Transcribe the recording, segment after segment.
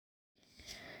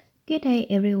Good day,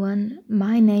 everyone.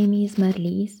 My name is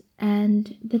Marlies,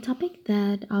 and the topic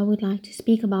that I would like to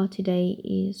speak about today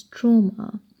is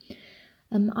trauma.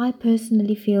 I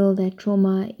personally feel that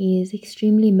trauma is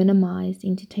extremely minimized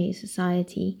in today's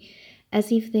society,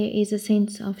 as if there is a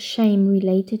sense of shame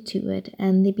related to it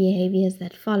and the behaviors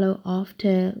that follow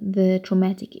after the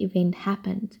traumatic event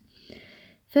happened.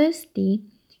 Firstly,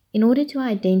 in order to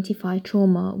identify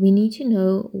trauma, we need to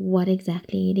know what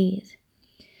exactly it is.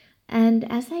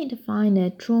 And as I define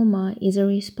it, trauma is a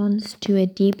response to a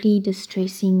deeply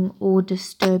distressing or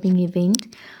disturbing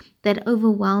event that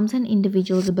overwhelms an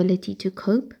individual's ability to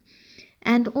cope,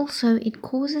 and also it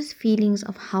causes feelings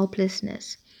of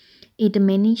helplessness. It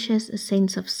diminishes a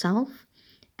sense of self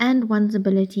and one's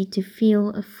ability to feel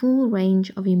a full range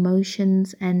of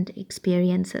emotions and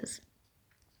experiences.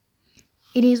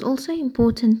 It is also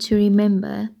important to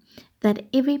remember that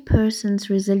every person's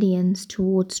resilience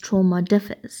towards trauma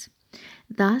differs.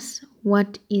 Thus,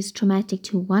 what is traumatic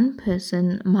to one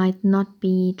person might not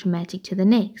be traumatic to the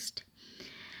next.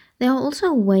 There are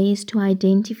also ways to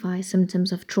identify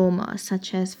symptoms of trauma,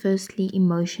 such as firstly,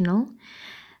 emotional.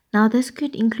 Now, this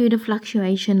could include a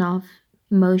fluctuation of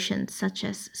emotions such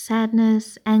as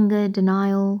sadness, anger,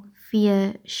 denial,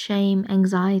 fear, shame,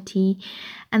 anxiety,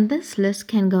 and this list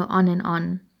can go on and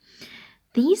on.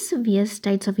 These severe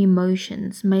states of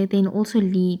emotions may then also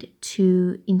lead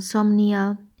to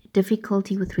insomnia,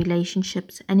 difficulty with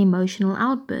relationships, and emotional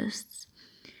outbursts.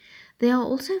 There are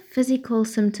also physical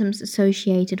symptoms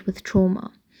associated with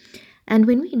trauma. And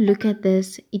when we look at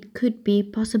this, it could be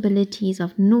possibilities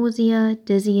of nausea,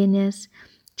 dizziness,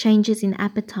 changes in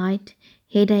appetite,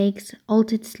 headaches,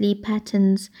 altered sleep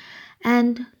patterns,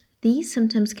 and these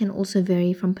symptoms can also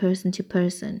vary from person to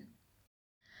person.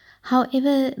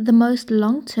 However, the most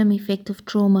long term effect of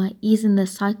trauma is in the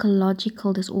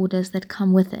psychological disorders that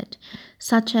come with it,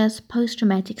 such as post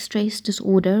traumatic stress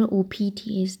disorder or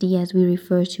PTSD as we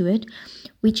refer to it,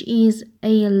 which is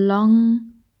a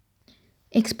long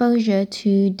exposure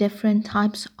to different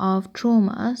types of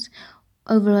traumas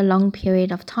over a long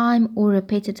period of time or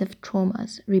repetitive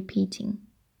traumas repeating.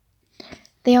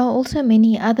 There are also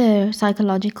many other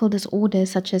psychological disorders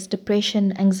such as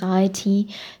depression,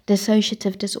 anxiety,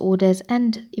 dissociative disorders,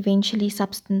 and eventually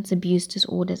substance abuse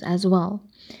disorders as well.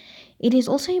 It is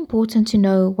also important to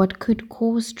know what could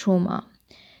cause trauma.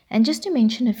 And just to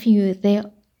mention a few,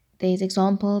 there's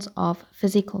examples of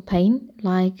physical pain,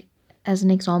 like as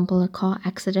an example, a car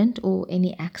accident or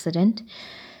any accident,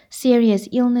 serious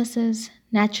illnesses,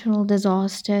 natural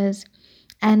disasters,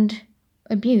 and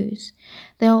abuse.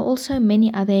 There are also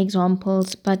many other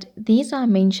examples, but these I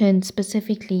mentioned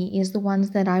specifically is the ones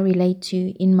that I relate to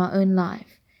in my own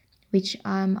life, which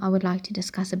I would like to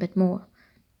discuss a bit more.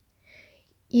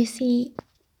 You see,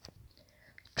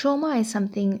 trauma is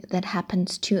something that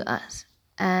happens to us,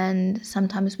 and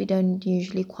sometimes we don't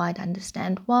usually quite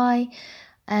understand why.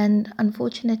 And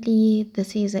unfortunately,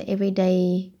 this is a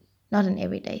everyday, not an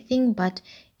everyday thing, but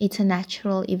it's a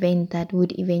natural event that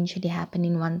would eventually happen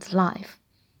in one's life.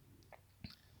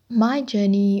 My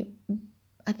journey,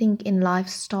 I think, in life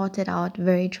started out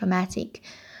very traumatic.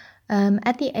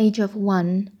 At the age of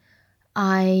 1,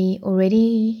 I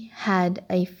already had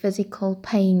a physical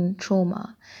pain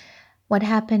trauma. What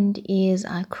happened is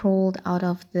I crawled out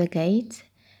of the gate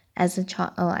as a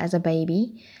child, as a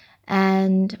baby,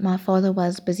 and my father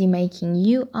was busy making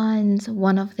U-irons.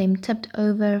 One of them tipped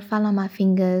over, fell on my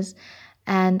fingers,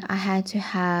 and I had to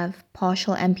have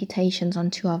partial amputations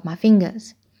on 2 of my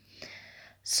fingers.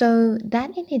 So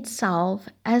that in itself,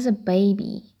 as a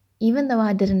baby, even though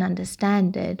I didn't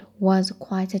understand it, was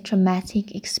quite a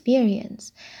traumatic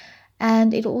experience.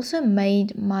 And it also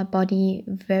made my body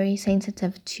very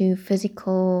sensitive to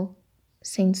physical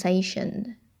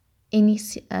sensation, any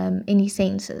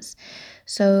senses.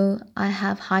 So I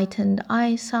have heightened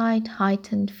eyesight,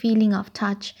 heightened feeling of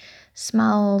touch,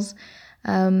 smells,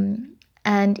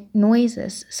 and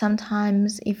noises.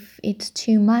 Sometimes, if it's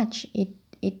too much, it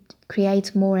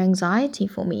creates more anxiety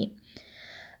for me.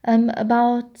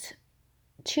 About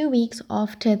 2 weeks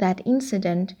after that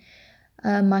incident,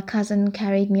 my cousin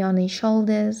carried me on his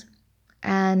shoulders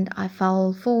and I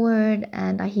fell forward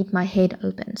and I hit my head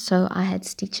open. So I had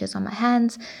stitches on my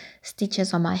hands,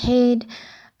 stitches on my head.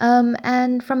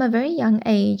 And from a very young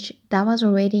age, that was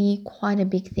already quite a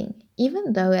big thing.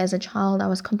 Even though as a child I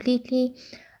was completely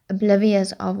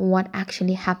oblivious of what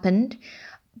actually happened,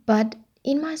 but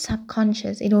in my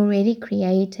subconscious, it already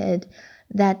created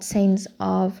that sense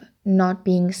of not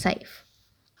being safe.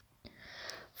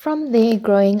 From there,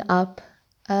 growing up,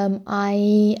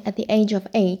 I, at the age of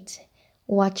 8,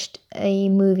 watched a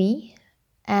movie,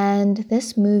 and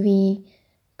this movie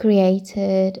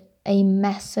created a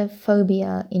massive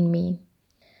phobia in me.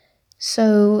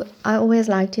 So I always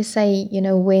like to say,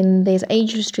 when there's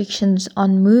age restrictions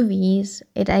on movies,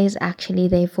 it is actually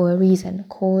there for a reason,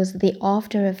 because the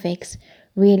after effects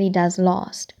really does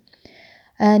last.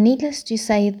 Needless to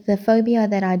say, the phobia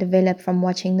that I developed from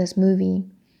watching this movie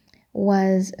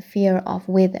was fear of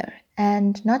weather,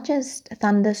 and not just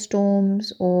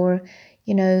thunderstorms or,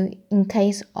 in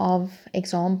case of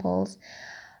examples,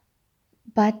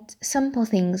 but simple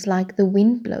things like the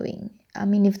wind blowing. I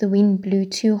mean, if the wind blew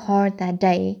too hard that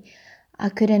day, I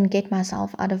couldn't get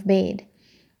myself out of bed.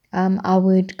 I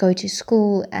would go to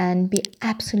school and be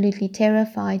absolutely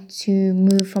terrified to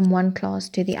move from one class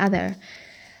to the other.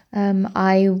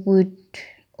 I would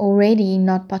already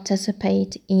not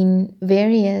participate in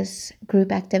various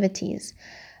group activities.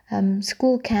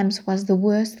 School camps was the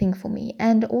worst thing for me.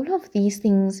 And all of these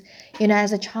things,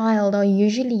 as a child, are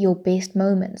usually your best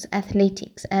moments,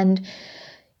 athletics and,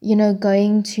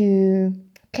 going to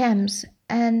camps.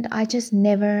 And I just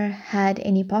never had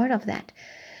any part of that.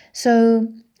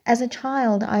 So as a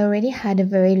child, I already had a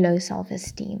very low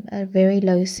self-esteem, a very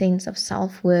low sense of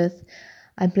self-worth.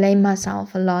 I blamed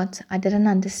myself a lot. I didn't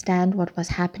understand what was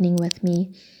happening with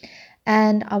me.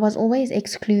 And I was always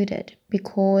excluded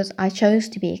because I chose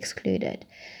to be excluded.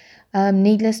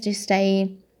 Needless to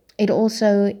say, it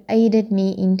also aided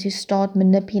me into start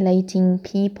manipulating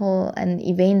people and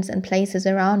events and places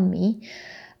around me.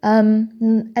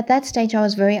 At that stage, I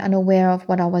was very unaware of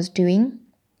what I was doing,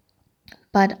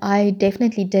 but I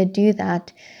definitely did do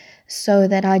that so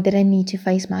that I didn't need to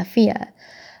face my fear.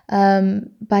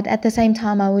 But at the same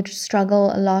time, I would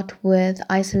struggle a lot with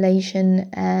isolation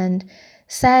and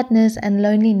sadness and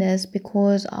loneliness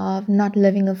because of not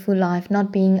living a full life,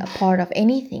 not being a part of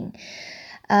anything.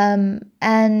 And,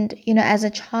 as a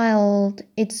child,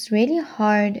 it's really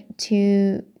hard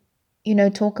to,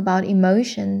 talk about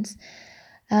emotions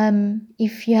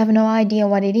if you have no idea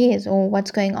what it is or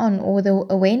what's going on or the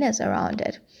awareness around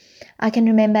it. I can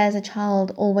remember as a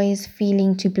child always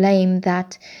feeling to blame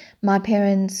that my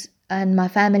parents and my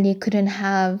family couldn't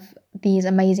have these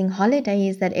amazing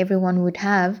holidays that everyone would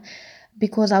have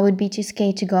because I would be too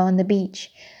scared to go on the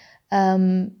beach.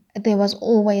 There was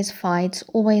always fights,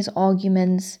 always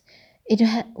arguments. It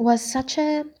was such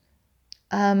a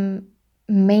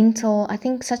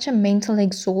such a mental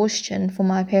exhaustion for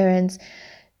my parents.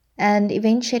 And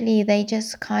eventually they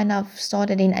just kind of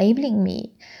started enabling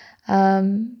me.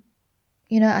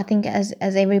 I think as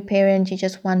every parent, you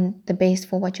just want the best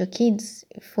for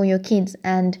your kids,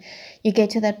 and you get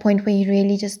to that point where you're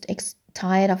really just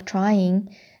tired of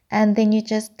trying, and then you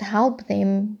just help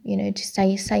them, to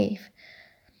stay safe.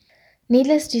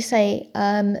 Needless to say,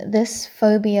 this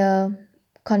phobia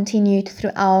continued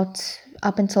throughout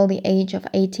up until the age of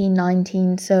 18,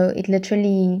 19. So it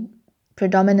literally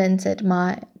predominated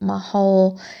my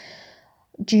whole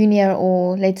junior,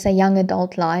 or let's say young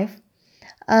adult life.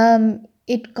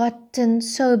 It gotten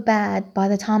so bad by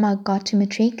the time I got to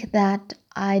matric that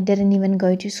I didn't even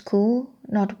go to school,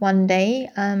 not one day.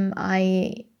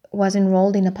 I was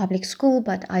enrolled in a public school,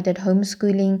 but I did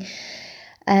homeschooling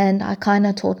and I kind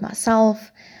of taught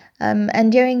myself.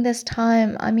 And during this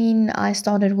time, I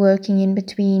started working in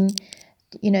between,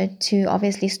 to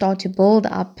obviously start to build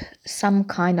up some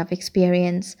kind of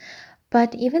experience.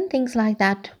 But even things like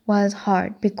that was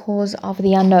hard because of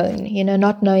the unknown,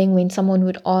 not knowing when someone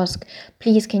would ask,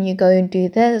 please, can you go and do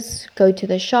this? Go to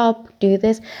the shop, do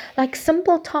this. Like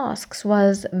simple tasks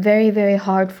was very, very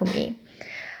hard for me.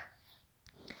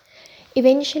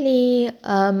 Eventually,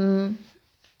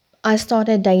 I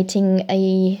started dating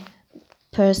a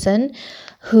person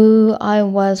who I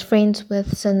was friends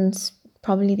with since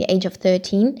probably the age of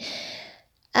 13.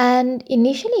 And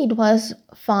initially it was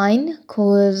fine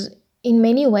because in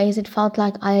many ways it felt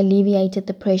like I alleviated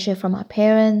the pressure from my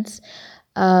parents.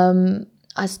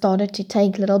 I started to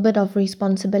take a little bit of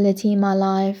responsibility in my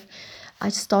life. I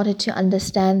started to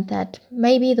understand that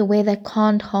maybe the weather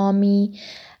can't harm me.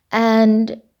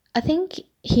 And I think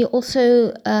he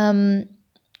also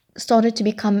started to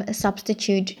become a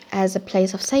substitute as a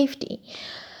place of safety.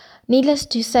 Needless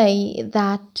to say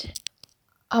that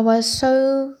I was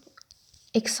so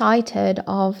excited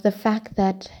of the fact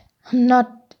that I'm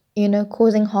not,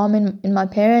 causing harm in my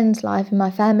parents' life, in my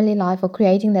family life, or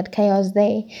creating that chaos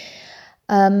there.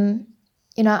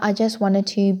 I just wanted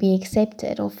to be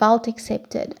accepted or felt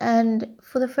accepted. And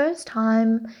for the first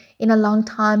time in a long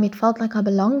time, it felt like I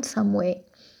belonged somewhere.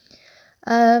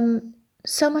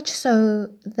 So much so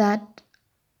that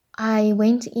I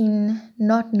went in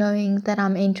not knowing that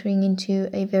I'm entering into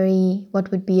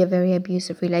what would be a very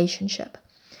abusive relationship.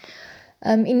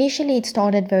 Initially, it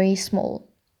started very small.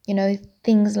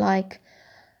 things like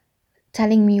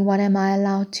telling me what am I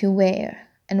allowed to wear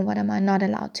and what am I not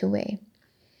allowed to wear,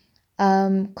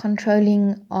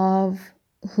 controlling of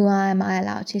who am I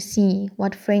allowed to see,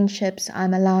 what friendships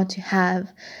I'm allowed to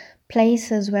have,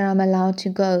 places where I'm allowed to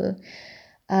go.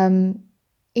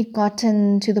 It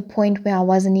gotten to the point where I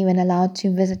wasn't even allowed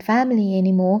to visit family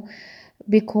anymore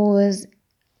because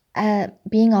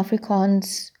being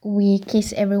Afrikaans, we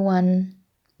kiss everyone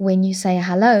when you say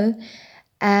hello,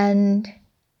 and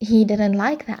he didn't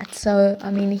like that. So,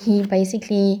 he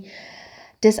basically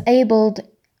disabled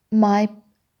my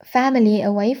family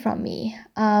away from me.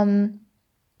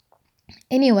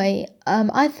 Anyway,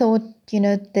 I thought,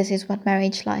 this is what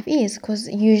marriage life is, because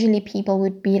usually people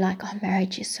would be like, oh,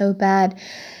 marriage is so bad.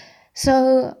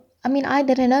 So, I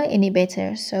didn't know any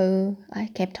better, so I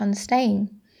kept on staying.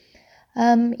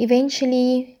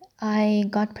 Eventually, I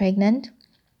got pregnant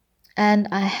and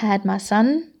I had my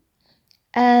son,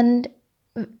 and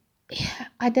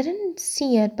I didn't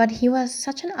see it, but he was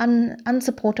such an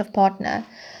unsupportive partner.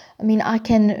 I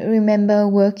can remember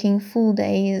working full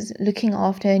days, looking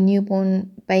after a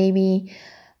newborn baby,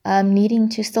 needing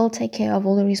to still take care of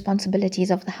all the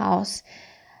responsibilities of the house,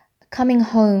 coming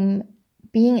home,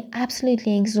 being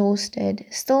absolutely exhausted,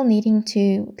 still needing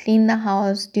to clean the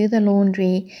house, do the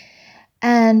laundry.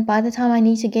 And by the time I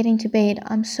need to get into bed,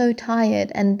 I'm so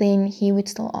tired. And then he would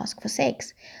still ask for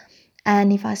sex.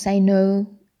 And if I say no,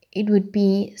 it would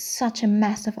be such a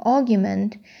massive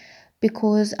argument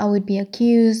because I would be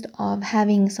accused of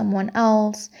having someone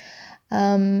else.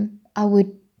 I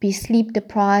would be sleep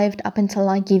deprived up until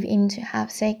I give in to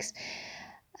have sex.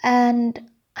 And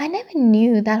I never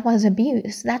knew that was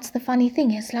abuse. That's the funny thing.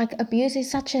 It's like abuse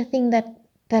is such a thing that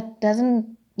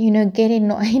doesn't, get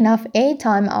enough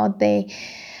airtime out there.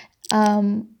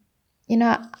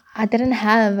 I didn't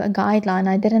have a guideline.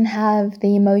 I didn't have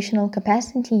the emotional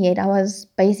capacity yet. I was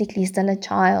basically still a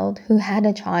child who had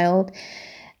a child,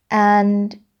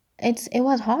 and it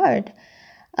was hard.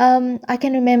 I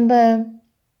can remember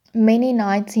many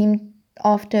nights him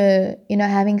after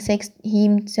having sex,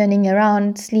 him turning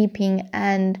around, sleeping,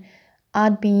 and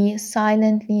I'd be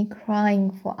silently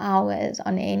crying for hours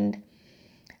on end.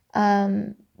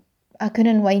 I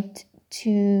couldn't wait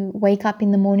to wake up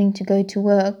in the morning to go to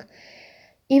work.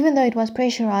 Even though it was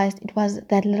pressurized, it was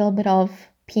that little bit of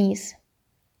peace.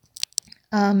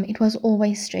 It was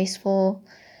always stressful.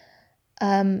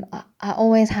 I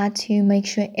always had to make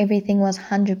sure everything was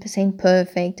 100%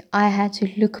 perfect. I had to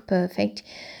look perfect.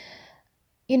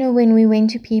 When we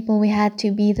went to people, we had to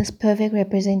be this perfect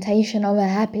representation of a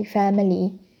happy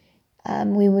family.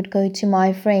 We would go to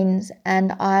my friends,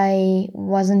 and I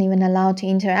wasn't even allowed to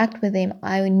interact with them.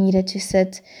 I needed to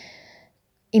sit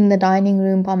in the dining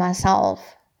room by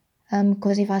myself.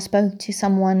 Because if I spoke to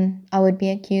someone, I would be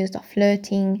accused of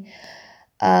flirting.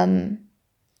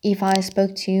 If I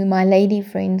spoke to my lady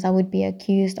friends, I would be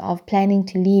accused of planning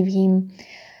to leave him.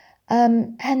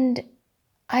 And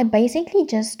I basically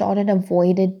just started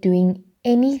avoided doing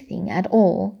anything at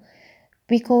all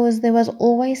because there was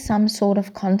always some sort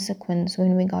of consequence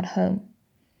when we got home.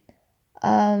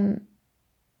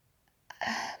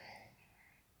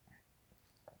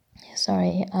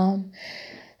 Sorry.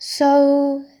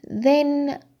 So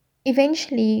then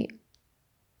eventually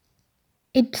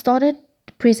it started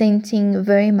presenting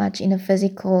very much in a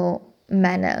physical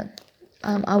manner.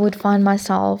 I would find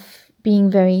myself being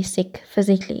very sick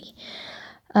physically.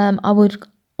 I would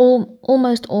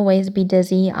almost always be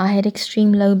dizzy. I had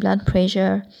extreme low blood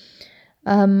pressure.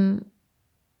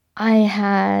 I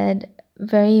had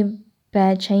very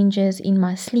bad changes in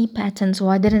my sleep pattern, so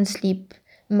I didn't sleep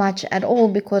much at all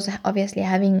because obviously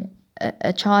having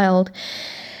a child.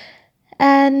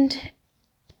 And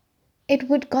it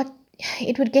would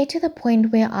get to the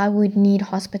point where I would need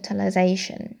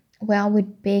hospitalization, where I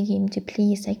would beg him to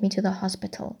please take me to the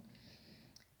hospital.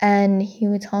 And he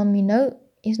would tell me, no,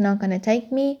 he's not going to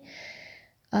take me.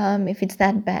 If it's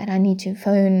that bad, I need to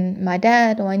phone my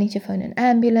dad or I need to phone an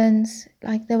ambulance.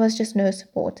 Like, there was just no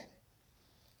support.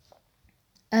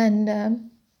 And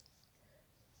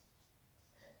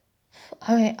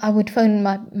I would phone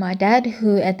my dad,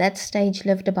 who at that stage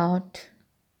lived about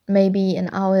maybe an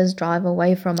hour's drive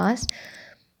away from us.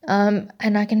 And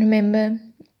I can remember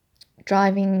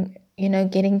driving,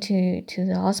 getting to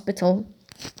the hospital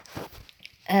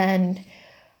and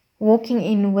walking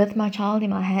in with my child in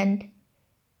my hand,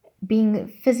 being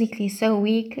physically so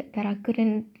weak that I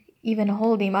couldn't even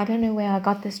hold him. I don't know where I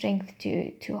got the strength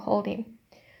to hold him.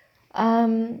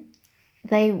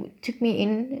 They took me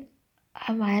in.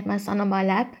 I had my son on my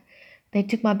lap. They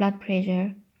took my blood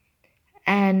pressure,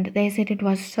 and they said it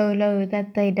was so low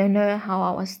that they don't know how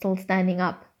I was still standing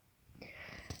up.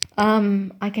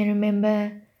 I can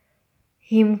remember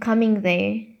him coming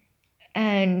there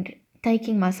and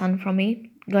taking my son from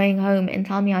me, going home and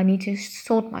tell me I need to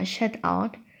sort my shit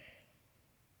out,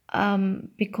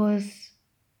 because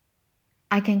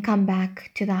I can come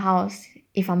back to the house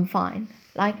if I'm fine.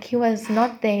 Like, he was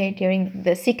not there during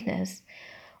the sickness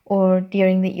or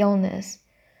during the illness,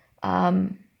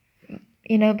 um,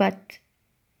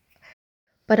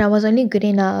 but I was only good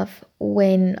enough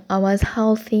when I was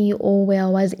healthy or where I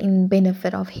was in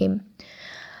benefit of him.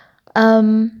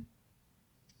 Um,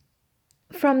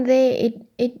 from there,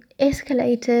 it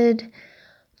escalated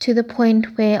to the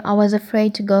point where I was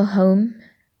afraid to go home.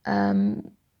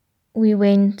 We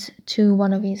went to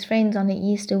one of his friends on the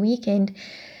Easter weekend,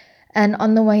 and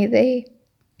on the way there,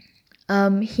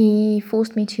 he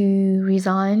forced me to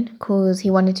resign because he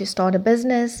wanted to start a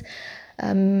business.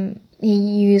 He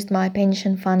used my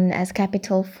pension fund as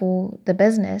capital for the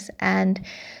business, and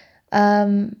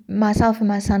myself and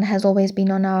my son has always been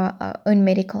on our own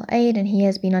medical aid, and he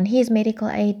has been on his medical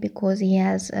aid because he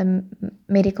has a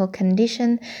medical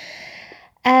condition.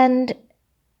 And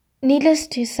needless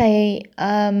to say,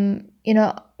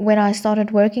 when I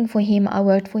started working for him, I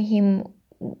worked for him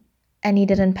and he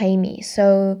didn't pay me.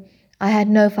 So I had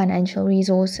no financial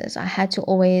resources. I had to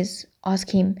always ask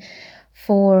him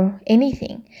for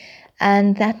anything.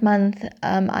 And that month,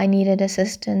 I needed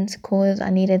assistance because I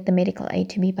needed the medical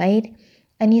aid to be paid.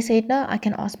 And he said, no, I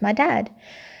can ask my dad.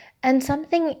 And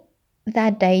something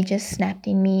that day just snapped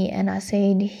in me, and I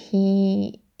said,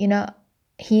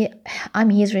 I'm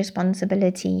his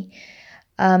responsibility,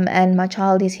 and my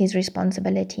child is his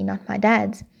responsibility, not my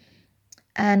dad's.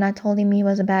 And I told him he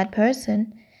was a bad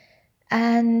person,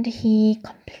 and he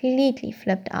completely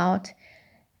flipped out.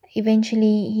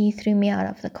 Eventually, he threw me out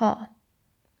of the car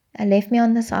and left me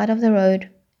on the side of the road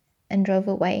and drove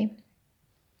away.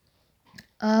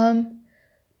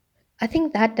 I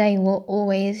think that day will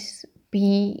always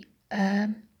be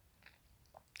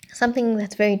something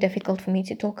that's very difficult for me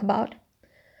to talk about.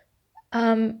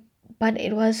 But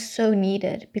it was so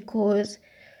needed because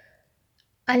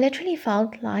I literally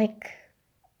felt like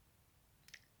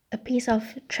a piece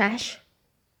of trash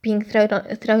being thrown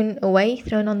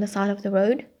on the side of the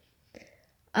road.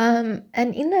 And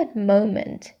in that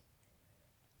moment,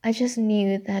 I just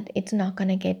knew that it's not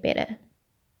gonna get better.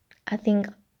 I think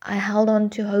I held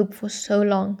on to hope for so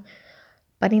long,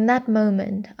 but in that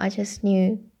moment, I just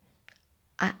knew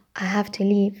I have to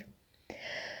leave.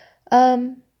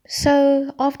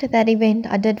 So after that event,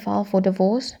 I did file for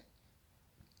divorce.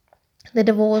 The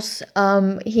divorce,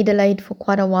 he delayed for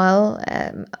quite a while.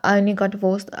 I only got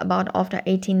divorced about after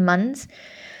 18 months.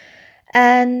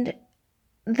 And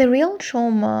the real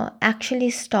trauma actually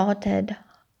started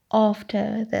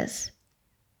after this.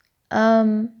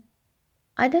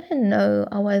 I didn't know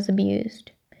I was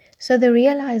abused. So the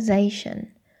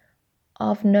realization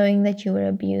of knowing that you were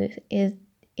abused it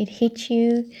hit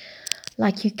you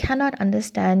like you cannot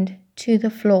understand to the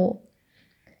floor.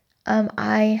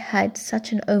 I had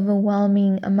such an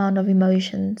overwhelming amount of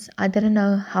emotions. I didn't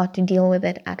know how to deal with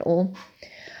it at all.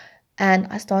 And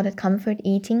I started comfort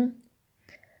eating.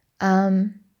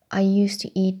 I used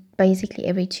to eat basically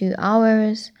every 2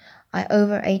 hours. I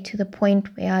overate to the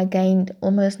point where I gained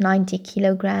almost 90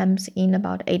 kilograms in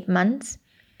about 8 months.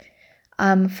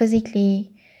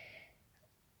 Physically,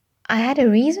 I had a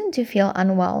reason to feel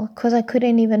unwell because I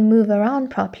couldn't even move around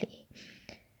properly.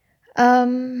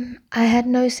 I had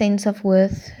no sense of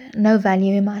worth, no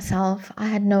value in myself. I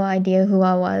had no idea who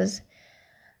I was.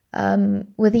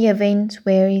 With the event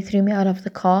where he threw me out of the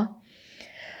car,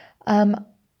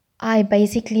 I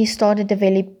basically started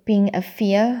developing a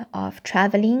fear of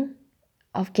traveling,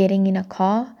 of getting in a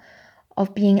car,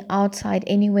 of being outside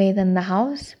anywhere than the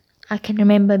house. I can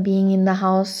remember being in the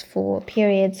house for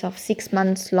periods of 6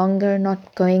 months longer,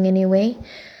 not going anywhere.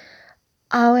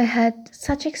 I had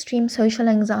such extreme social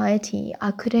anxiety.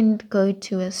 I couldn't go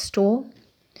to a store.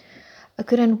 I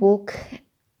couldn't walk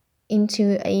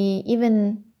into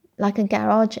even like a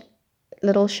garage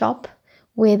little shop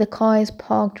where the car is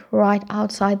parked right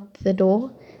outside the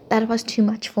door. That was too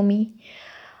much for me.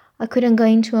 I couldn't go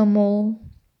into a mall.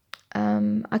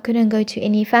 I couldn't go to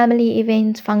any family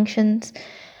events, functions.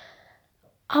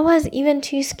 I was even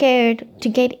too scared to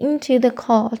get into the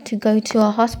car to go to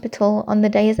a hospital on the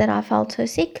days that I felt so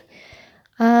sick.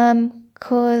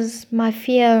 Because my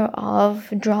fear of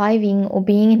driving or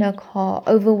being in a car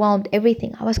overwhelmed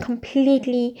everything. I was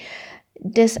completely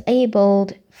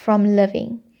disabled from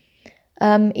living.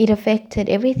 It affected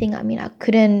everything. I mean, I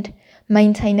couldn't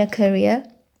maintain a career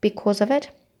because of it.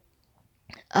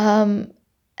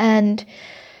 And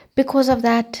Because of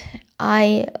that,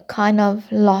 I kind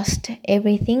of lost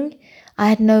everything. I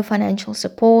had no financial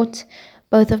support.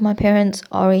 Both of my parents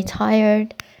are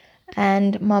retired,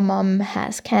 and my mom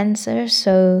has cancer.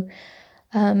 So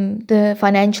the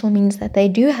financial means that they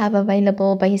do have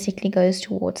available basically goes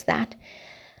towards that.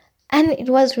 And it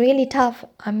was really tough.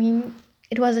 I mean,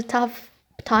 it was a tough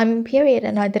time period,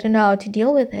 and I didn't know how to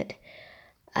deal with it.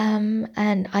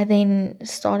 And I then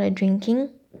started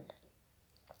drinking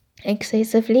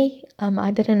excessively.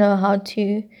 I didn't know how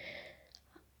to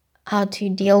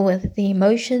deal with the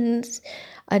emotions.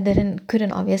 I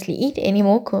couldn't obviously eat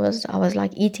anymore because I was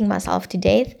like eating myself to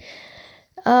death.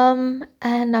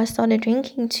 And I started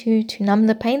drinking to numb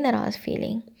the pain that I was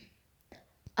feeling.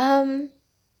 Um,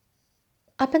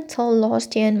 Up until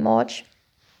last year in March,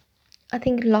 I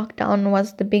think lockdown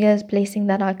was the biggest blessing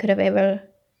that I could have ever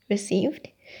received,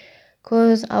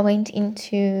 because I went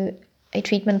into a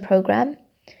treatment program,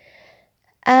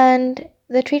 and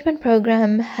the treatment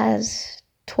program has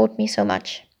taught me so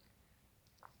much.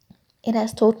 It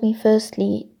has taught me,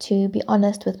 firstly, to be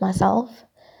honest with myself.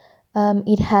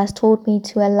 It has taught me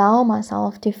to allow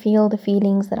myself to feel the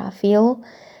feelings that I feel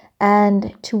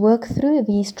and to work through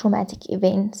these traumatic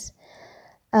events.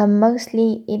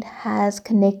 Mostly, it has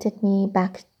connected me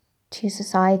back to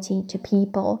society, to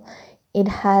people. It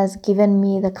has given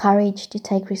me the courage to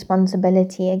take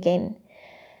responsibility again.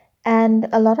 And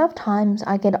a lot of times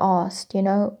I get asked,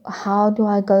 how do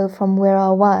I go from where I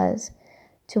was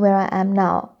to where I am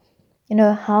now?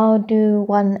 How do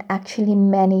one actually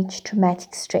manage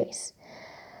traumatic stress?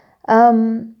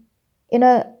 Um, you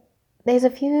know, there's a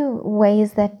few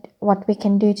ways that what we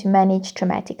can do to manage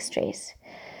traumatic stress.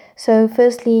 So,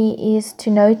 firstly, is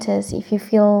to notice if you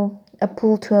feel a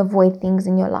pull to avoid things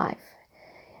in your life.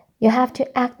 You have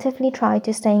to actively try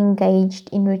to stay engaged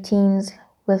in routines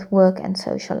with work and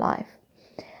social life.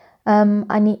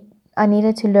 I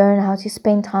needed to learn how to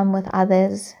spend time with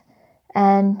others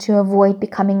and to avoid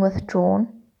becoming withdrawn,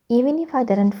 even if I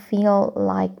didn't feel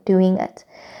like doing it.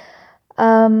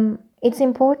 It's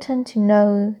important to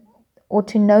know or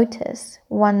to notice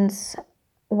once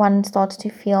one starts to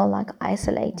feel like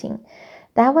isolating.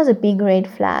 That was a big red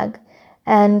flag.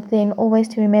 And then always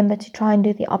to remember to try and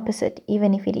do the opposite,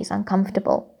 even if it is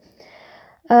uncomfortable.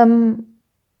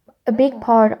 A big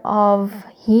part of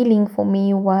healing for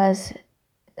me was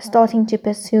starting to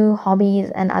pursue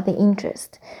hobbies and other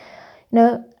interests.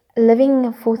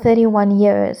 Living for 31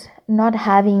 years, not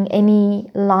having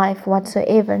any life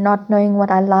whatsoever, not knowing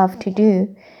what I love to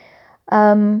do,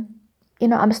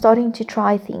 I'm starting to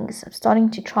try things. I'm starting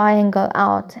to try and go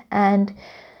out and,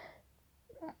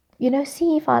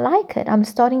 see if I like it. I'm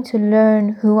starting to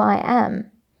learn who I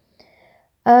am.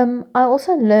 I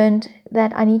also learned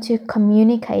that I need to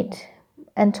communicate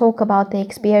and talk about the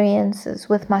experiences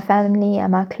with my family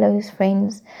and my close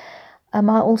friends. I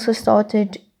also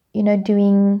started,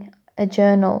 doing a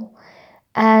journal,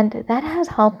 and that has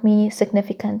helped me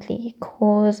significantly,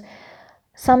 because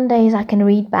some days I can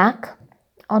read back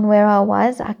on where I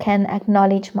was. I can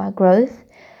acknowledge my growth.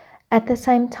 At the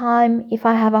same time, if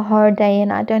I have a hard day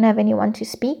and I don't have anyone to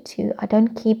speak to, I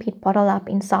don't keep it bottled up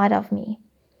inside of me.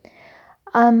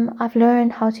 I've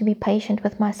learned how to be patient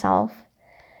with myself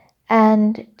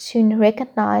and to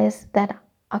recognize that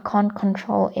I can't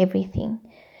control everything,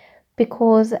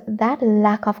 because that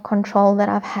lack of control that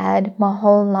I've had my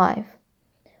whole life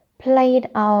played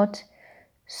out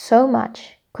so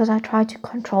much because I try to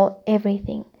control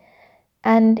everything,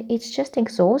 and it's just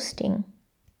exhausting.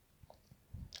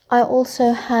 I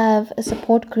also have a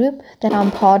support group that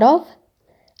I'm part of,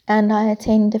 and I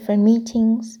attend different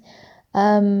meetings.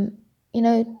 Um, you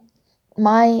know,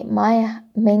 my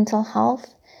mental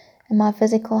health and my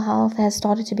physical health has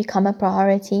started to become a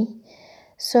priority.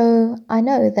 So I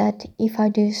know that if I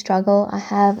do struggle, I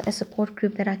have a support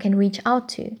group that I can reach out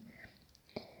to.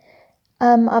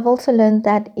 I've also learned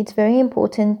that it's very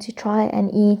important to try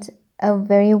and eat a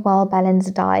very well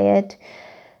balanced diet.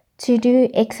 To do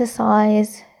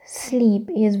exercise, sleep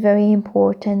is very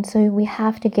important. So we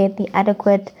have to get the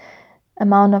adequate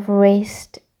amount of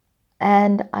rest,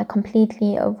 and I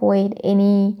completely avoid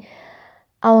any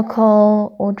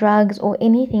alcohol or drugs or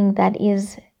anything that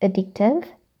is addictive.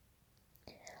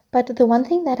 But the one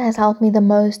thing that has helped me the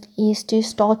most is to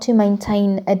start to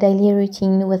maintain a daily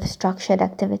routine with structured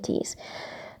activities.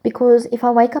 Because if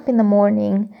I wake up in the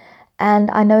morning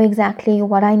and I know exactly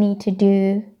what I need to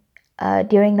do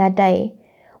during that day,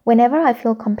 whenever I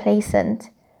feel complacent,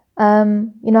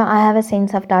 I have a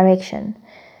sense of direction,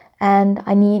 and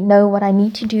I know what I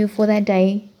need to do for that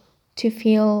day to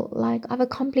feel like I've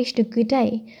accomplished a good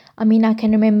day. I mean, I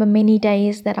can remember many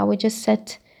days that I would just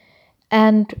sit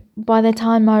And by the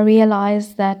time I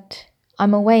realize that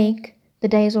I'm awake, the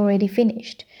day is already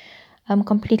finished. I'm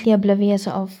completely oblivious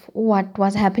of what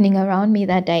was happening around me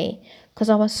that day because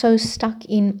I was so stuck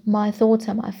in my thoughts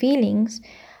and my feelings.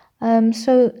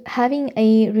 So having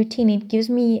a routine, it gives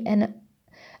me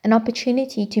an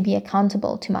opportunity to be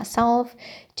accountable to myself,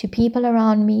 to people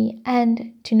around me,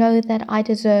 and to know that I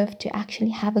deserve to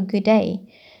actually have a good day.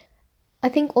 I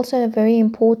think also a very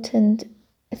important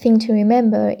thing to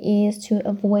remember is to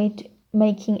avoid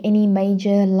making any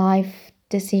major life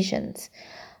decisions.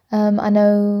 I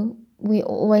know we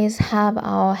always have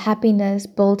our happiness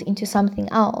built into something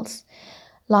else,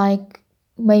 like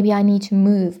maybe I need to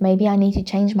move, maybe I need to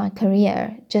change my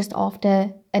career just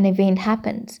after an event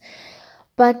happens.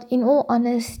 But in all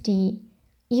honesty,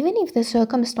 even if the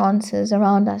circumstances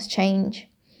around us change,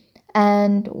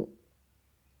 and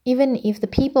even if the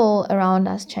people around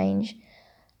us change,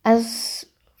 as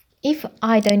if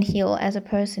I don't heal as a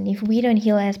person, if we don't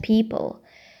heal as people,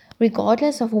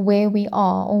 regardless of where we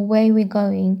are or where we're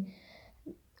going,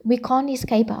 we can't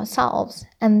escape ourselves,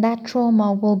 and that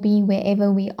trauma will be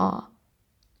wherever we are.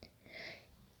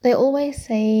 They always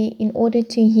say in order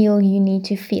to heal, you need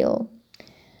to feel.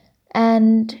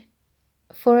 And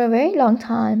for a very long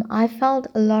time, I felt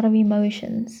a lot of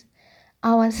emotions.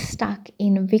 I was stuck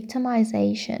in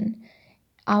victimization.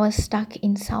 I was stuck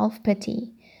in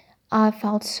self-pity. I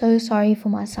felt so sorry for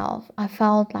myself. I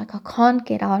felt like I can't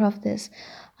get out of this.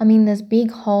 I'm in this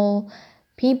big hole.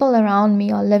 People around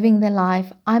me are living their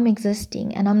life. I'm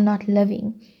existing and I'm not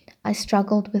living. I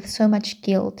struggled with so much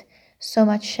guilt, so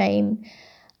much shame.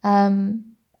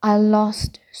 I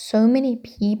lost so many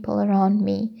people around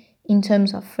me in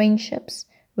terms of friendships,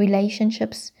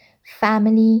 relationships,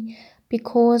 family,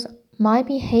 because my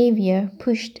behavior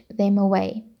pushed them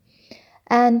away.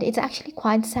 And it's actually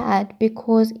quite sad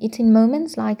because it's in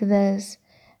moments like this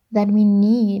that we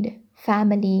need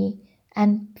family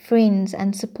and friends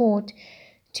and support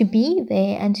to be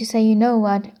there and to say, you know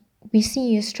what, we see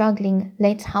you struggling,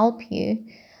 let's help you.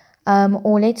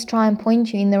 Or let's try and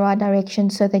point you in the right direction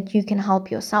so that you can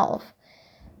help yourself.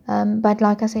 But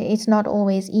like I say, it's not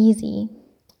always easy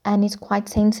and it's quite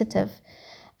sensitive.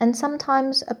 And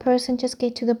sometimes a person just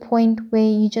get to the point where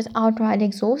you just outright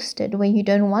exhausted, where you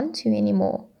don't want to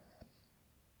anymore.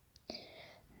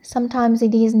 Sometimes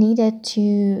it is needed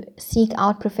to seek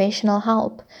out professional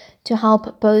help to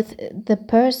help both the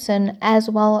person as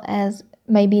well as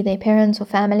maybe their parents or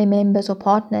family members or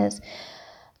partners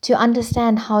to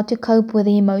understand how to cope with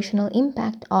the emotional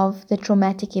impact of the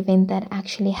traumatic event that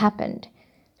actually happened.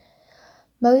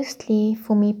 Mostly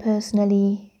for me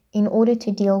personally, in order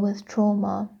to deal with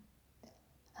trauma,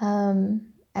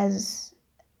 as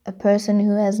a person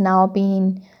who has now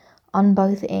been on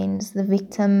both ends, the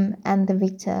victim and the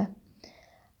victor,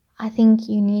 I think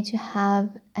you need to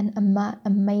have an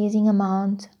amazing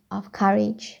amount of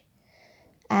courage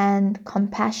and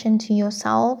compassion to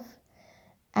yourself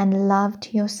and love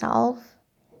to yourself,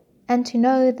 and to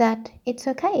know that it's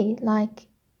okay, like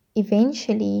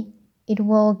eventually it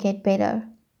will get better.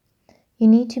 You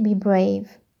need to be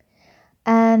brave.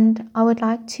 And I would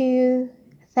like to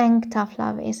thank Tough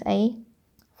Love SA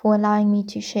for allowing me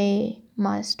to share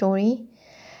my story.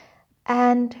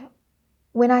 And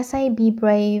when I say be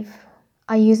brave,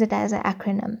 I use it as an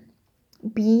acronym.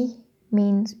 B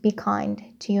means be kind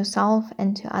to yourself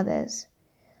and to others.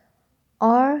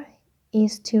 R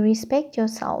is to respect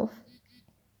yourself,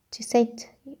 to set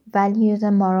values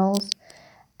and morals,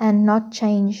 and not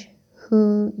change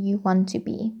who you want to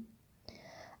be.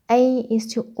 A is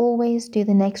to always do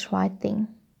the next right thing.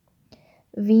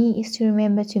 V is to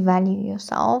remember to value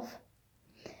yourself.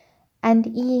 And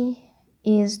E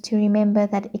is to remember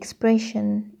that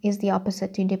expression is the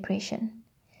opposite to depression.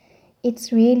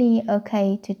 It's really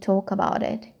okay to talk about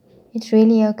it. It's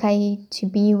really okay to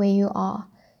be where you are.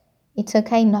 It's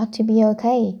okay not to be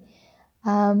okay.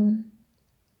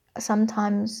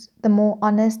 Sometimes the more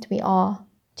honest we are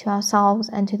to ourselves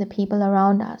and to the people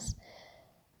around us,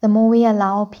 the more we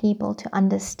allow people to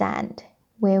understand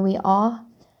where we are.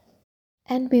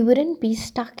 And we wouldn't be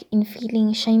stuck in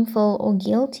feeling shameful or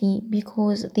guilty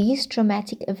because these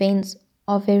traumatic events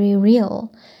are very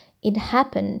real. It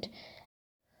happened.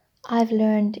 I've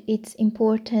learned it's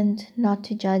important not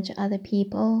to judge other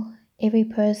people. Every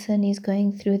person is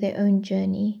going through their own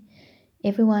journey.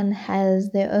 Everyone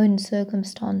has their own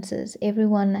circumstances.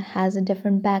 Everyone has a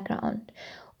different background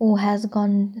or has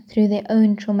gone through their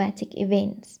own traumatic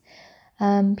events.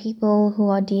 People who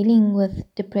are dealing with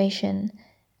depression,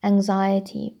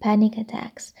 anxiety, panic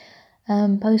attacks,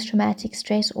 post-traumatic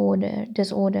stress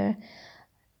disorder,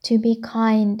 to be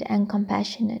kind and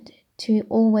compassionate, to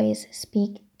always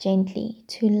speak gently,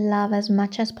 to love as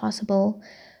much as possible,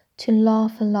 to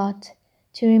laugh a lot,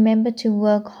 to remember to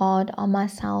work hard on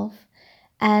myself,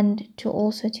 and to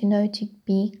also to know to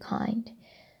be kind.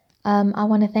 I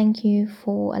want to thank you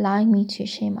for allowing me to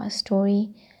share my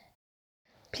story.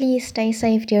 Please stay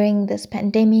safe during this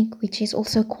pandemic, which is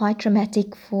also quite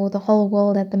dramatic for the whole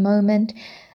world at the moment.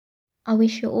 I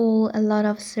wish you all a lot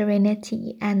of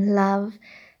serenity and love,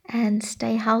 and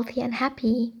stay healthy and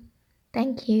happy.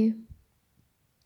 Thank you.